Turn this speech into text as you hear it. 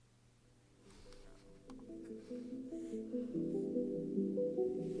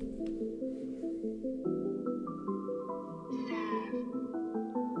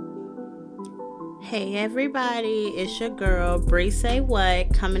Hey everybody, it's your girl Bree Say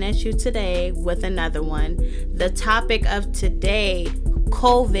What coming at you today with another one. The topic of today,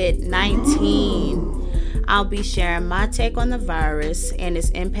 COVID-19. I'll be sharing my take on the virus and its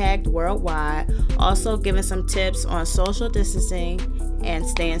impact worldwide, also giving some tips on social distancing and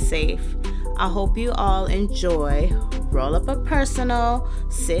staying safe. I hope you all enjoy. Roll up a personal,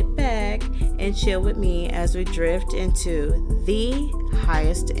 sit back, and chill with me as we drift into the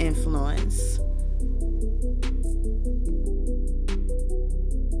highest influence.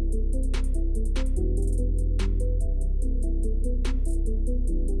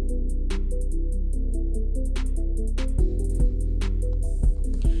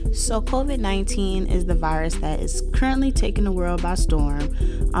 So COVID-19 is the virus that is currently taking the world by storm.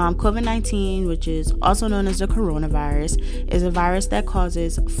 COVID-19, which is also known as the coronavirus, is a virus that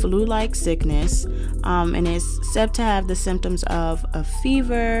causes flu-like sickness and is said to have the symptoms of a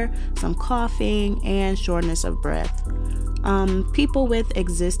fever, some coughing, and shortness of breath. People with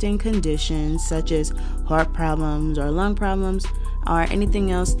existing conditions such as heart problems or lung problems or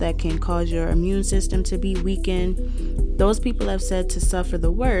anything else that can cause your immune system to be weakened, those people have said to suffer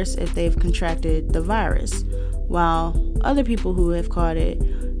the worst if they've contracted the virus, while other people who have caught it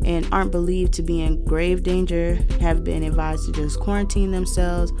and aren't believed to be in grave danger have been advised to just quarantine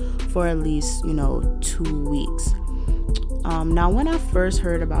themselves for at least, 2 weeks. Now, when I first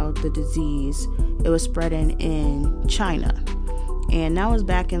heard about the disease, it was spreading in China. And that was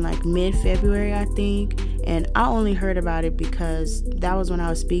back in mid-February, I think. And I only heard about it because that was when I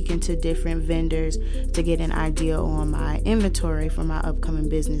was speaking to different vendors to get an idea on my inventory for my upcoming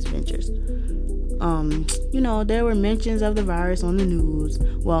business ventures. There were mentions of the virus on the news,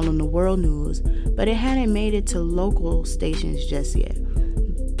 on the world news, but it hadn't made it to local stations just yet.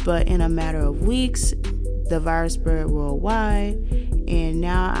 But in a matter of weeks, the virus spread worldwide, and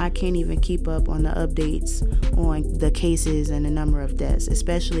now I can't even keep up on the updates on the cases and the number of deaths,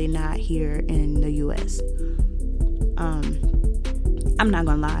 especially not here in the U.S. I'm not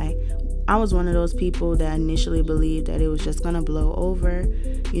gonna lie, I was one of those people that initially believed that it was just gonna blow over.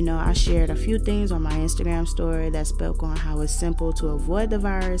 I shared a few things on my Instagram story that spoke on how it's simple to avoid the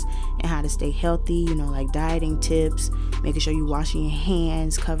virus and how to stay healthy, like dieting tips, making sure you're washing your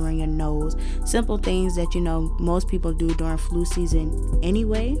hands, covering your nose, simple things that, most people do during flu season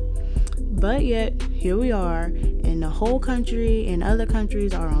anyway. But yet, here we are, and the whole country and other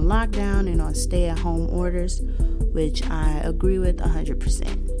countries are on lockdown and on stay-at-home orders, which I agree with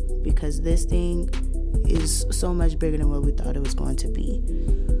 100%, because this thing is so much bigger than what we thought it was going to be.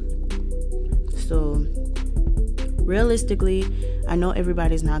 So, realistically, I know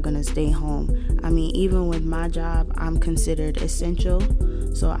everybody's not going to stay home. I mean, even with my job, I'm considered essential,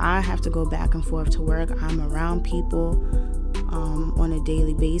 so I have to go back and forth to work. I'm around people on a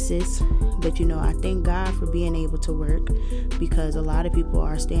daily basis, but I thank God for being able to work, because a lot of people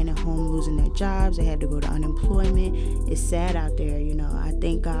are staying at home losing their jobs. They had to go to unemployment. It's sad out there. I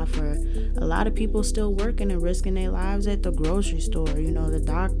thank God for a lot of people still working and risking their lives at the grocery store, the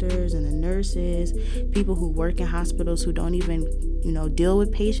doctors and the nurses, people who work in hospitals who don't even deal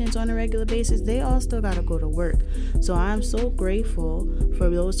with patients on a regular basis. They all still got to go to work. So I'm so grateful for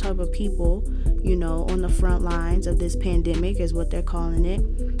those type of people, on the front lines of this pandemic is what they're calling it,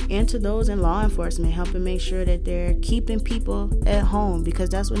 and to those in law enforcement helping make sure that they're keeping people at home, because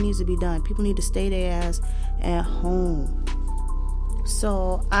that's what needs to be done. People need to stay their ass at home.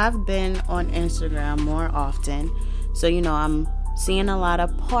 So I've been on Instagram more often, so I'm seeing a lot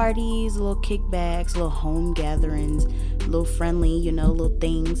of parties, little kickbacks, little home gatherings, little friendly, little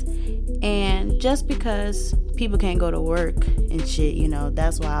things. And just because people can't go to work and shit,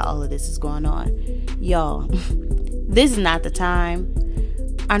 that's why all of this is going on. Y'all, this is not the time.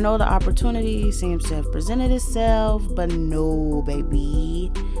 I know the opportunity seems to have presented itself, but no,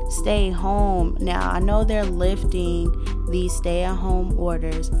 baby. Stay home. Now, I know they're lifting these stay-at-home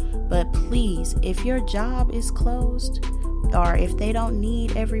orders, but please, if your job is closed, or if they don't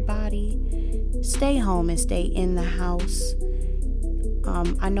need everybody, stay home and stay in the house.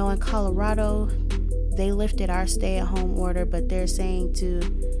 I know in Colorado, they lifted our stay-at-home order, but they're saying to,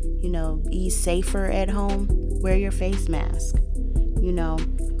 be safer at home, wear your face mask.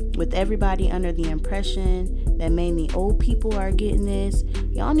 With everybody under the impression that mainly old people are getting this,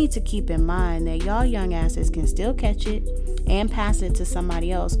 y'all need to keep in mind that y'all young asses can still catch it and pass it to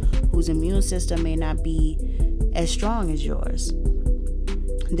somebody else whose immune system may not be as strong as yours.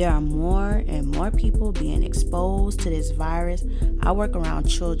 There are more and more people being exposed to this virus. I work around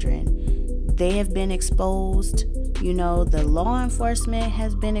children. They have been exposed. The law enforcement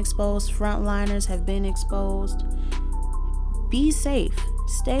has been exposed. Frontliners have been exposed. Be safe.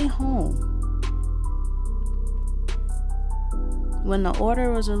 Stay home. when the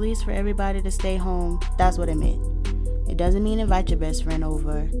order was released for everybody to stay home, that's what it meant. It doesn't mean invite your best friend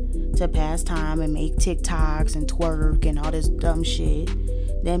over to pass time and make TikToks and twerk and all this dumb shit.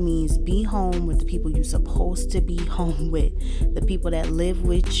 That means be home with the people you're supposed to be home with, the people that live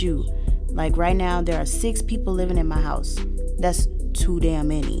with you. Like right now, there are 6 people living in my house. That's too damn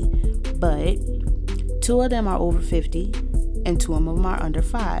many. But 2 of them are over 50 and 2 of them are under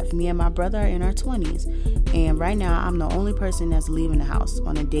 5. Me and my brother are in our 20s. And right now, I'm the only person that's leaving the house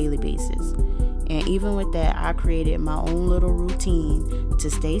on a daily basis. And even with that, I created my own little routine to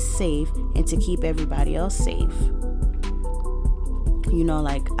stay safe and to keep everybody else safe. You know,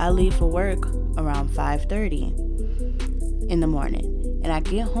 like I leave for work around 5:30 in the morning. And I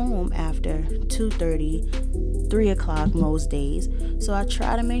get home after 2:30, 3 o'clock most days. So I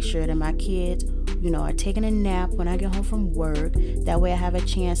try to make sure that my kids, are taking a nap when I get home from work. That way I have a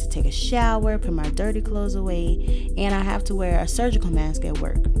chance to take a shower, put my dirty clothes away, and I have to wear a surgical mask at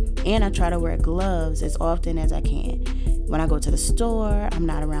work. And I try to wear gloves as often as I can. When I go to the store, I'm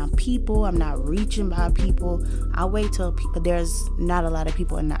not around people. I'm not reaching by people. I wait till there's not a lot of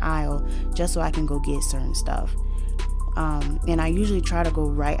people in the aisle just so I can go get certain stuff. And I usually try to go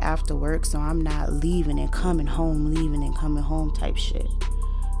right after work so I'm not leaving and coming home type shit.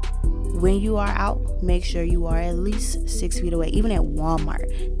 When you are out, make sure you are at least 6 feet away. Even at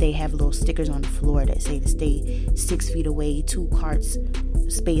Walmart, they have little stickers on the floor that say to stay 6 feet away, 2 carts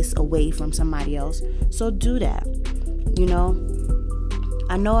space away from somebody else. So do that.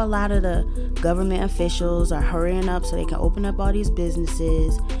 I know a lot of the government officials are hurrying up so they can open up all these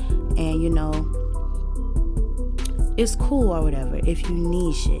businesses, and it's cool or whatever if you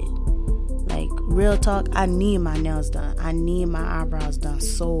need shit. Like, real talk, I need my nails done. I need my eyebrows done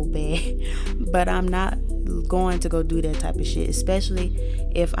so bad. But I'm not going to go do that type of shit, especially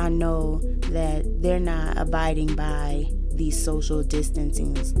if I know that they're not abiding by these social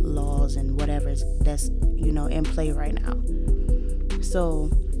distancing laws and whatever that's, in play right now. So,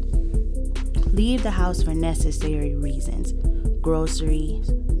 leave the house for necessary reasons. Groceries,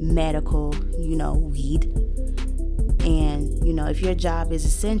 medical, weed. And, if your job is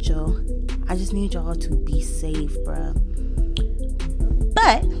essential, I just need y'all to be safe, bruh.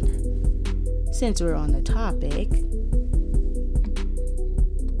 But, since we're on the topic,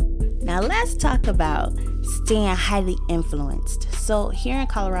 now let's talk about staying highly influenced. So, here in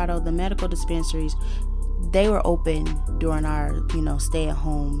Colorado, the medical dispensaries, they were open during our,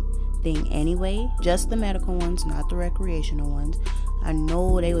 stay-at-home thing anyway. Just the medical ones, not the recreational ones. I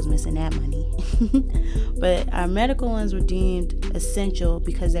know they was missing that money. But our medical ones were deemed essential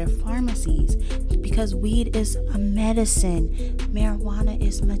because they're pharmacies. Because weed is a medicine. Marijuana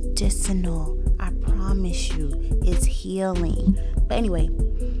is medicinal. I promise you. It's healing. But anyway,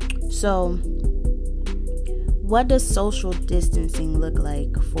 so what does social distancing look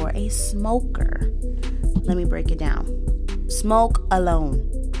like for a smoker? Let me break it down. Smoke alone.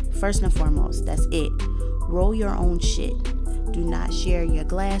 First and foremost, that's it. Roll your own shit. Do not share your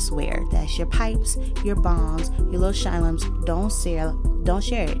glassware. That's your pipes, your bongs, your little shylums. Don't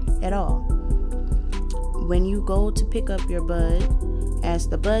share it at all. When you go to pick up your bud, ask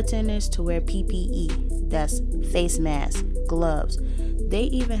the bud tenders to wear PPE. That's face masks, gloves. They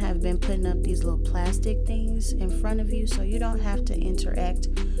even have been putting up these little plastic things in front of you so you don't have to interact,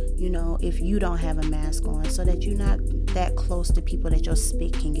 if you don't have a mask on, so that you're not that close to people that your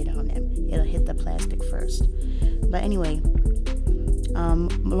spit can get on them. It'll hit the plastic first. But anyway,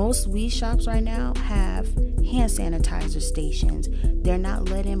 most weed shops right now have hand sanitizer stations. They're not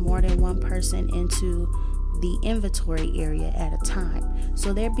letting more than one person into the inventory area at a time.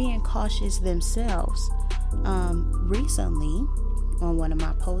 So they're being cautious themselves. Recently, on one of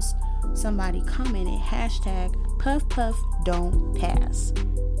my posts, somebody commented #puff puff don't pass.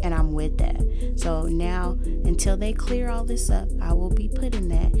 And I'm with that. So now, until they clear all this up, I will be putting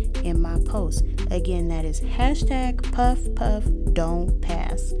that in my post. Again, that is #puff puff don't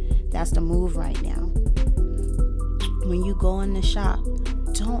pass. That's the move right now. When you go in the shop,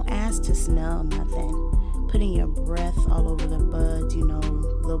 don't ask to smell nothing. Putting your breath all over the buds,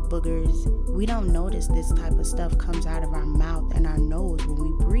 little boogers. We don't notice this type of stuff comes out of our mouth and our nose. When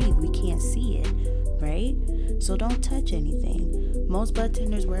we breathe, we can't see it, right? So don't touch anything. Most bud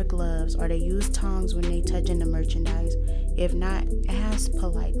tenders wear gloves or they use tongs when they touch in the merchandise. If not, ask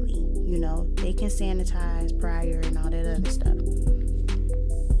politely. They can sanitize prior and all that other stuff.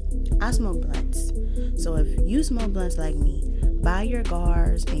 I smoke blunts. So if you smoke blunts like me, buy your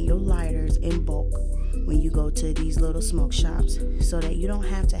gars and your lighters in bulk. when you go to these little smoke shops, so that you don't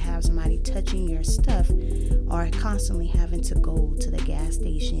have to have somebody touching your stuff or constantly having to go to the gas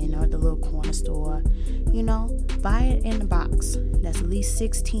station or the little corner store. Buy it in the box. That's at least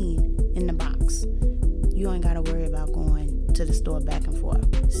 16 in the box. You ain't got to worry about going to the store back and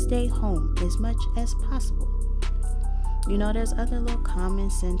forth. Stay home as much as possible. There's other little common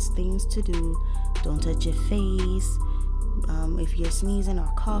sense things to do. Don't touch your face. If you're sneezing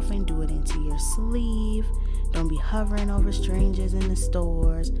or coughing, do it into your sleeve. Don't be hovering over strangers in the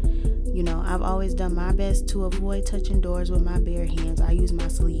stores. I've always done my best to avoid touching doors with my bare hands. I use my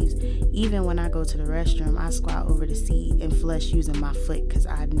sleeves. Even when I go to the restroom, I squat over the seat and flush using my foot, because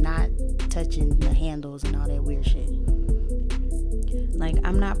I'm not touching the handles and all that weird shit.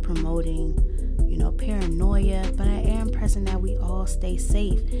 I'm not promoting paranoia, but I am pressing that we all stay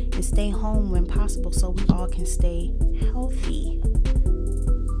safe and stay home when possible, so we all can stay healthy.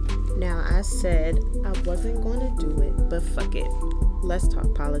 Now, I said I wasn't going to do it, but fuck it. Let's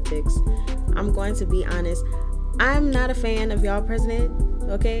talk politics. I'm going to be honest. I'm not a fan of y'all president,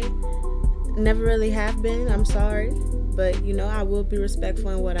 okay? Never really have been. I'm sorry. But, I will be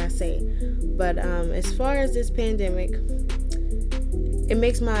respectful in what I say. But as far as this pandemic, it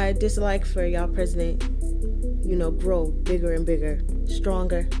makes my dislike for y'all president, grow bigger and bigger,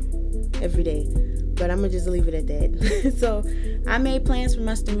 stronger every day. But I'm going to just leave it at that. So I made plans for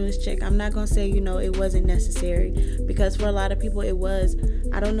my stimulus check. I'm not going to say, it wasn't necessary, because for a lot of people it was.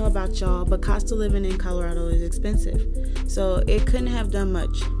 I don't know about y'all, but cost of living in Colorado is expensive. So it couldn't have done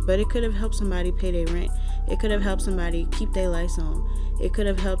much, but it could have helped somebody pay their rent. It could have helped somebody keep their lights on. It could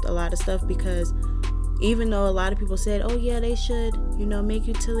have helped a lot of stuff, because even though a lot of people said, oh yeah, they should, make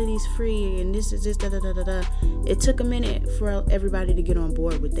utilities free and this, da-da-da-da-da, it took a minute for everybody to get on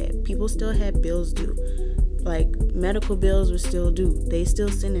board with that. People still had bills due. Medical bills were still due. They still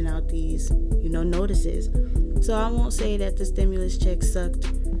sending out these, notices. So I won't say that the stimulus check sucked.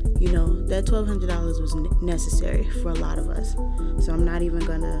 That $1,200 was necessary for a lot of us. So I'm not even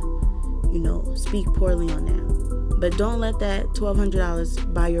gonna, speak poorly on that. But don't let that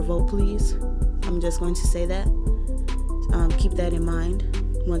 $1,200 buy your vote, please. I'm just going to say that. Keep that in mind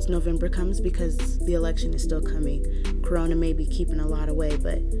once November comes, because the election is still coming. Corona may be keeping a lot away,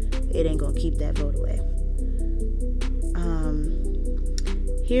 but it ain't going to keep that vote away.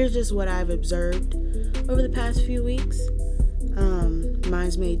 Here's just what I've observed over the past few weeks.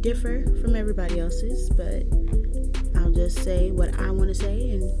 Mine's may differ from everybody else's, but I'll just say what I want to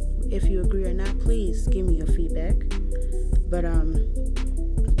say, and if you agree or not, please give me your feedback. But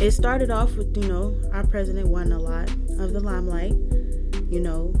it started off with, our president won a lot of the limelight,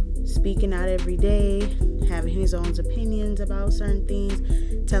 speaking out every day, having his own opinions about certain things,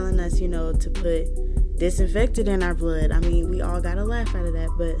 telling us, to put disinfectant in our blood. I mean, we all got a laugh out of that,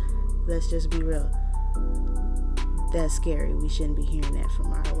 but let's just be real. That's scary. We shouldn't be hearing that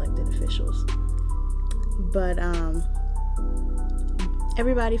from our elected officials. But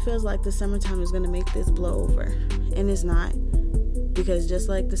everybody feels like the summertime is going to make this blow over, and it's not. Because just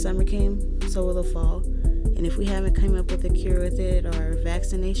like the summer came, so will the fall. And if we haven't come up with a cure with it or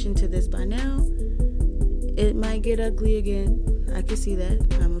vaccination to this by now, it might get ugly again. I can see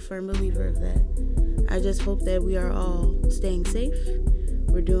that. I'm a firm believer of that. I just hope that we are all staying safe.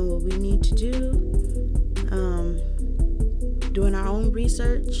 We're doing what we need to do. Doing our own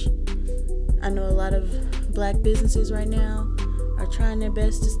research. I know a lot of black businesses right now are trying their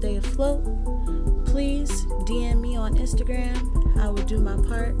best to stay afloat. Please DM me on Instagram. I will do my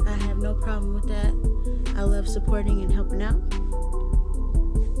part. I have no problem with that. I love supporting and helping out.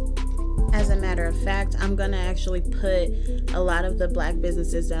 As a matter of fact, I'm going to actually put a lot of the black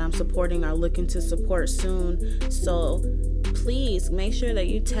businesses that I'm supporting are looking to support soon. So please make sure that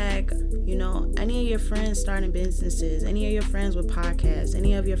you tag, any of your friends starting businesses, any of your friends with podcasts,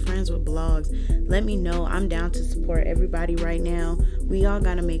 any of your friends with blogs. Let me know. I'm down to support everybody right now. We all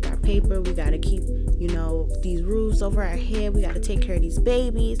got to make our paper. We got to keep, these roofs over our head. We got to take care of these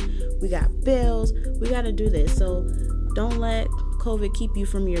babies. We got bills. We got to do this. So don't let COVID keep you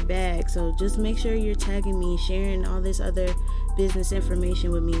from your bag. So just make sure you're tagging me, sharing all this other business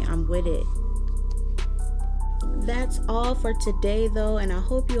information with me. I'm with it. That's all for today, though, and I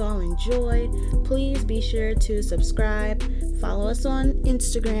hope you all enjoyed. Please be sure to subscribe. Follow us on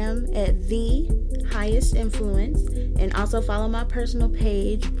Instagram at The Highest Influence, and also follow my personal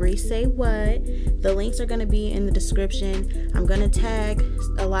page, Bree Say What. The links are going to be in the description. I'm going to tag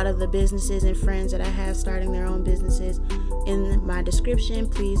a lot of the businesses and friends that I have starting their own businesses in my description.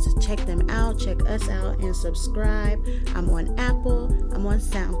 Please check them out, check us out, and subscribe. I'm on Apple, I'm on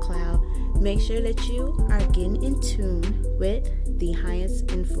SoundCloud. Make sure that you are getting in tune with The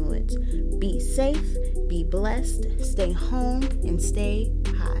Highest Influence. episodes. Be safe, be blessed, stay home, and stay